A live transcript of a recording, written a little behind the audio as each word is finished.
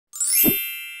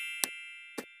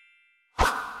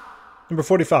Number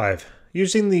 45.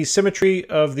 Using the symmetry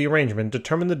of the arrangement,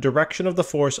 determine the direction of the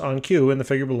force on Q in the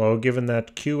figure below, given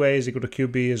that QA is equal to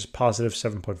QB is positive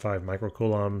 7.5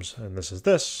 microcoulombs, and this is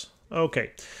this.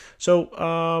 Okay, so,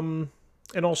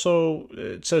 and also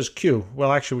it says Q.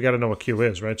 Well, actually, we got to know what Q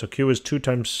is, right? So Q is 2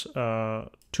 times 2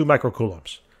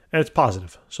 microcoulombs, and it's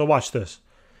positive. So watch this.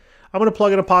 I'm going to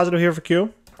plug in a positive here for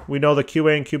Q. We know that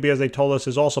QA and QB, as they told us,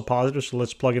 is also positive, so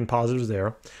let's plug in positives there.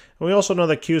 And we also know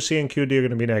that QC and QD are going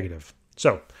to be negative.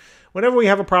 So whenever we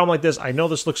have a problem like this, I know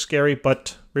this looks scary,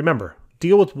 but remember,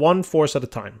 deal with one force at a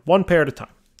time, one pair at a time.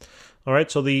 All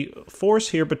right, so the force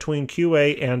here between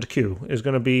QA and Q is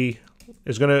going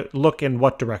to look in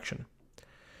what direction?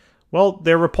 Well,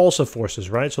 they're repulsive forces,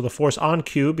 right? So the force on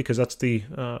Q, because that's the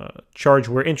charge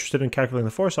we're interested in calculating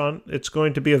the force on, it's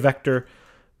going to be a vector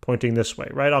pointing this way,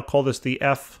 right? I'll call this the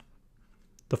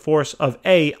force of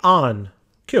A on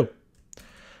Q.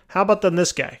 How about then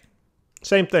this guy?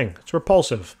 Same thing. It's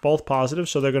repulsive. Both positive,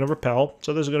 so they're going to repel.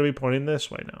 So this is going to be pointing this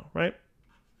way now, right?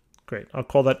 Great. I'll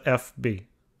call that FB.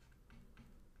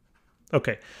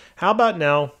 Okay. How about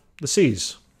now the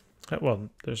C's? Well,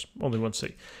 there's only one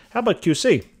C. How about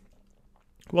QC?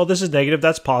 Well, this is negative.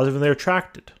 That's positive, and they're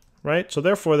attracted, right? So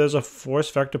therefore, there's a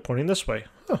force vector pointing this way.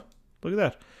 Huh. Look at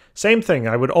that. Same thing.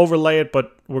 I would overlay it,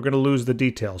 but we're going to lose the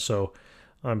details. So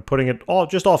I'm putting it all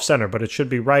just off center, but it should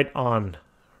be right on,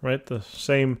 right? The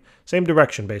same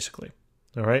direction, basically.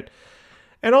 All right.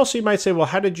 And also, you might say, well,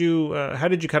 how did you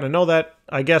kind of know that?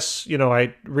 I guess,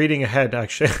 reading ahead,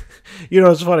 actually,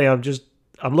 it's funny.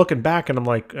 I'm looking back and I'm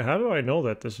like, how do I know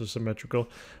that this is symmetrical?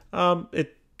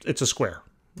 It's a square,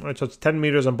 right? So it's 10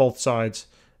 meters on both sides.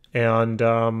 And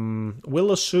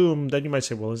we'll assume, then you might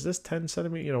say, well, is this 10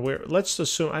 centimeters? Let's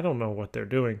assume, I don't know what they're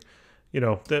doing.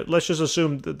 Let's just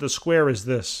assume that the square is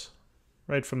this,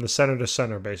 right? From the center to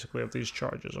center, basically, of these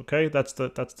charges, okay? That's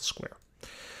the square.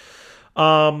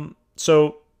 And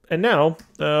now,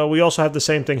 we also have the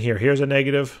same thing here. Here's a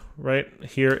negative, right?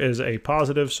 Here is a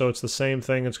positive, so it's the same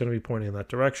thing. It's going to be pointing in that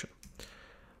direction.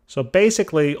 So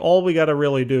basically, all we got to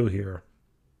really do here,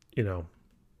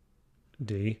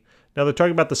 D. Now they're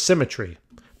talking about the symmetry.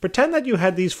 Pretend that you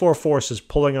had these 4 forces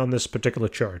pulling on this particular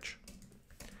charge,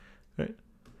 right?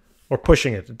 Or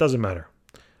pushing it. It doesn't matter.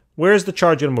 Where is the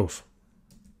charge going to move?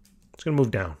 It's going to move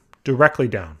down, directly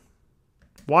down.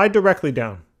 Why directly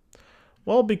down?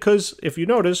 Well, because if you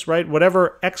notice, right,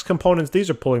 whatever x components these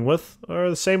are pulling with are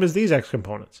the same as these x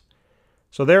components.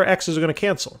 So their x's are going to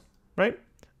cancel, right?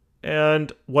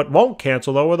 And what won't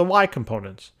cancel, though, are the y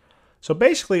components. So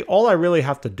basically, all I really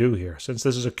have to do here, since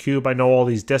this is a cube, I know all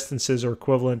these distances are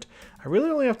equivalent, I really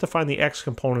only have to find the x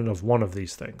component of one of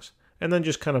these things, and then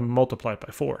just kind of multiply it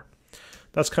by 4.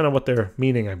 That's kind of what they're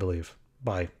meaning, I believe,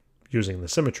 by using the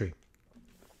symmetry.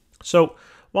 So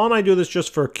why don't I do this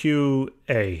just for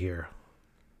QA here,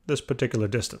 this particular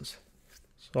distance.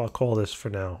 So I'll call this for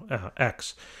now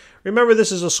x. Remember,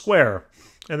 this is a square,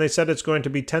 and they said it's going to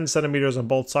be 10 centimeters on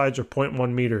both sides or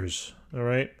 0.1 meters, all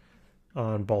right?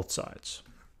 On both sides.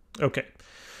 Okay,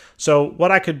 so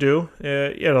what I could do,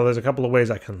 there's a couple of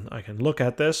ways I can look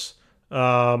at this.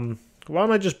 Why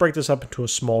don't I just break this up into a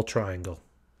small triangle,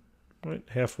 right?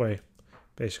 Halfway,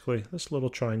 basically, this little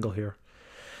triangle here.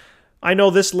 I know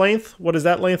this length. What is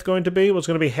that length going to be? Well, it's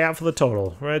going to be half of the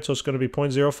total, right? So it's going to be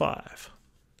 0.05.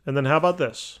 And then how about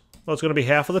this? Well, it's going to be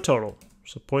half of the total,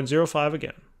 so 0.05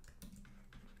 again.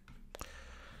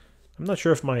 I'm not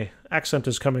sure if my accent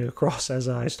is coming across as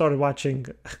I started watching.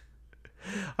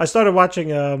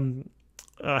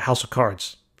 House of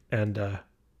Cards, and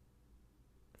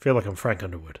feel like I'm Frank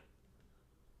Underwood.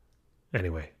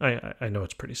 Anyway, I know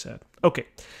it's pretty sad. Okay,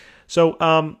 so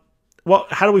well,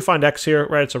 how do we find x here?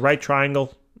 Right, it's a right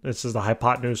triangle. This is the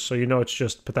hypotenuse, so it's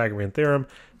just Pythagorean theorem.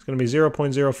 It's going to be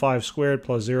 0.05 squared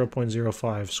plus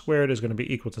 0.05 squared is going to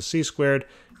be equal to c squared.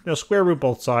 Square root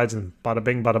both sides, and bada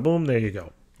bing, bada boom. There you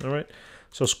go. All right,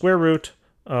 so square root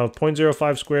of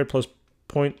 0.05 squared plus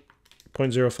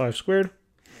 0.05 squared.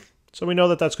 So we know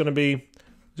that that's going to be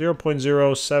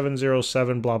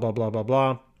 0.0707 blah, blah, blah, blah,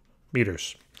 blah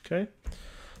meters. Okay,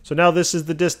 so now this is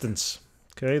the distance.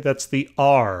 Okay, that's the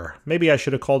r. Maybe I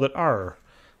should have called it r.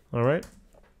 All right.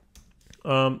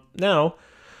 Now,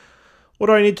 what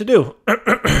do I need to do?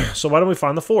 So why don't we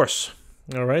find the force?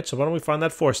 All right, so why don't we find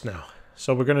that force now?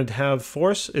 So we're going to have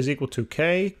force is equal to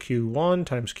K, Q1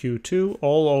 times Q2,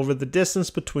 all over the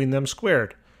distance between them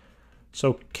squared.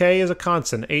 So K is a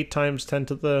constant, 8 times 10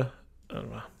 to the,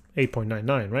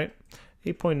 8.99, right?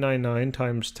 8.99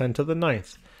 times 10 to the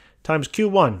 9th, times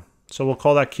Q1. So we'll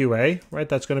call that QA, right?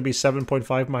 That's going to be 7.5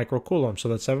 microcoulombs. So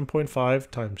that's 7.5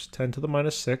 times 10 to the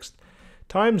minus 6th,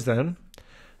 times then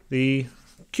the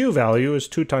Q value is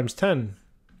 2 times 10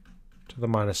 to the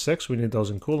minus 6. We need those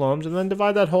in coulombs. And then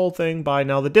divide that whole thing by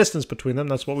now the distance between them.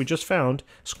 That's what we just found,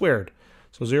 squared.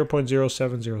 So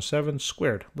 0.0707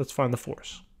 squared. Let's find the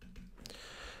force.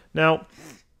 Now,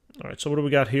 all right, so what do we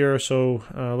got here? So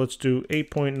let's do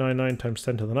 8.99 times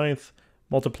 10 to the 9th,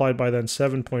 multiplied by then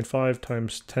 7.5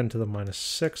 times 10 to the minus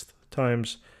 6th,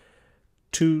 times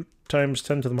 2 times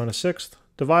 10 to the minus 6th.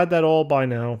 Divide that all by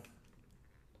now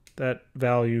that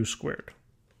value squared.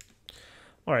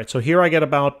 All right, so here I get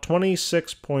about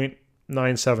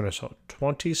 26.97 or so,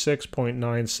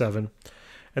 26.97.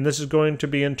 And this is going to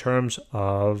be in terms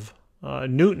of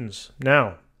newtons.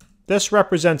 Now, this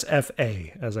represents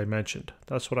FA, as I mentioned.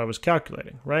 That's what I was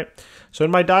calculating, right? So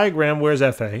in my diagram, where's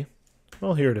FA?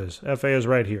 Well, here it is. FA is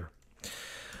right here.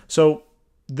 So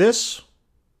this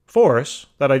force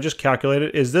that I just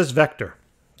calculated is this vector,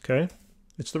 okay?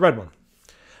 It's the red one.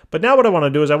 But now what I want to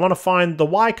do is I want to find the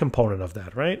y component of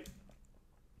that, right?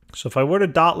 So if I were to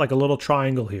dot like a little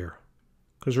triangle here,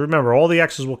 because remember, all the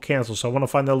x's will cancel, so I want to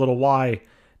find that little y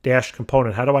dash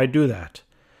component. How do I do that?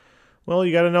 Well,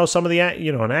 you got to know some of the,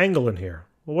 an angle in here.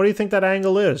 Well, what do you think that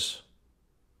angle is?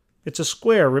 It's a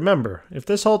square, remember. If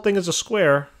this whole thing is a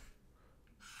square,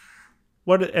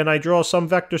 and I draw some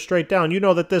vector straight down, you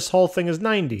know that this whole thing is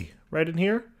 90, right in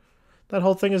here? That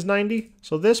whole thing is 90.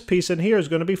 So this piece in here is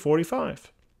going to be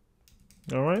 45.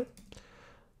 All right?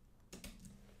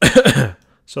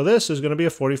 So this is going to be a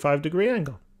 45-degree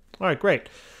angle. All right, great.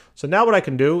 So now what I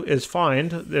can do is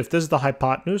find, if this is the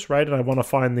hypotenuse, right, and I want to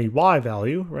find the y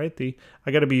value, right,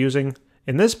 I got to be using,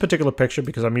 in this particular picture,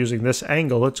 because I'm using this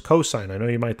angle, it's cosine. I know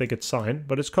you might think it's sine,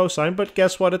 but it's cosine. But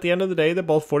guess what? At the end of the day, they're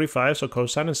both 45, so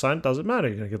cosine and sine doesn't matter.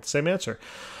 You're going to get the same answer.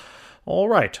 All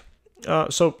right.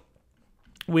 So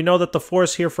we know that the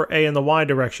force here for A in the y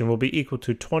direction will be equal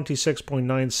to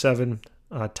 26.97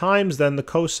 times then the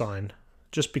cosine.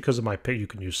 Just because of my picture, you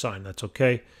can use sine, that's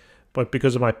okay. But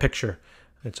because of my picture,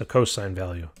 it's a cosine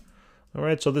value. All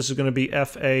right, so this is going to be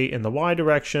FA in the y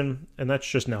direction, and that's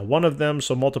just now one of them,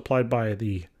 so multiplied by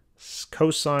the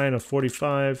cosine of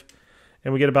 45,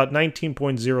 and we get about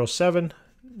 19.07,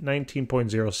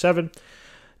 19.07.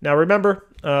 Now remember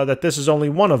that this is only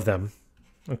one of them,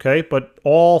 okay? But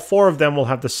all four of them will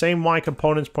have the same y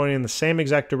components pointing in the same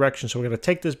exact direction, so we're going to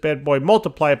take this bad boy,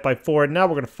 multiply it by 4, and now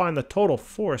we're going to find the total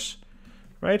force,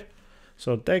 right?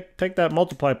 So take that,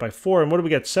 multiply it by 4, and what do we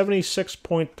get?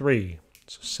 76.3.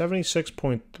 So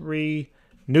 76.3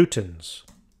 newtons.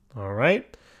 All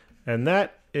right? And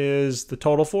that is the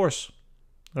total force.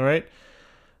 All right?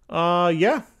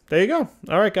 Yeah, there you go.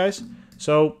 All right, guys.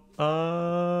 So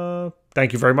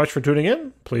thank you very much for tuning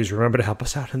in. Please remember to help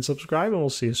us out and subscribe, and we'll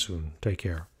see you soon. Take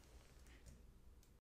care.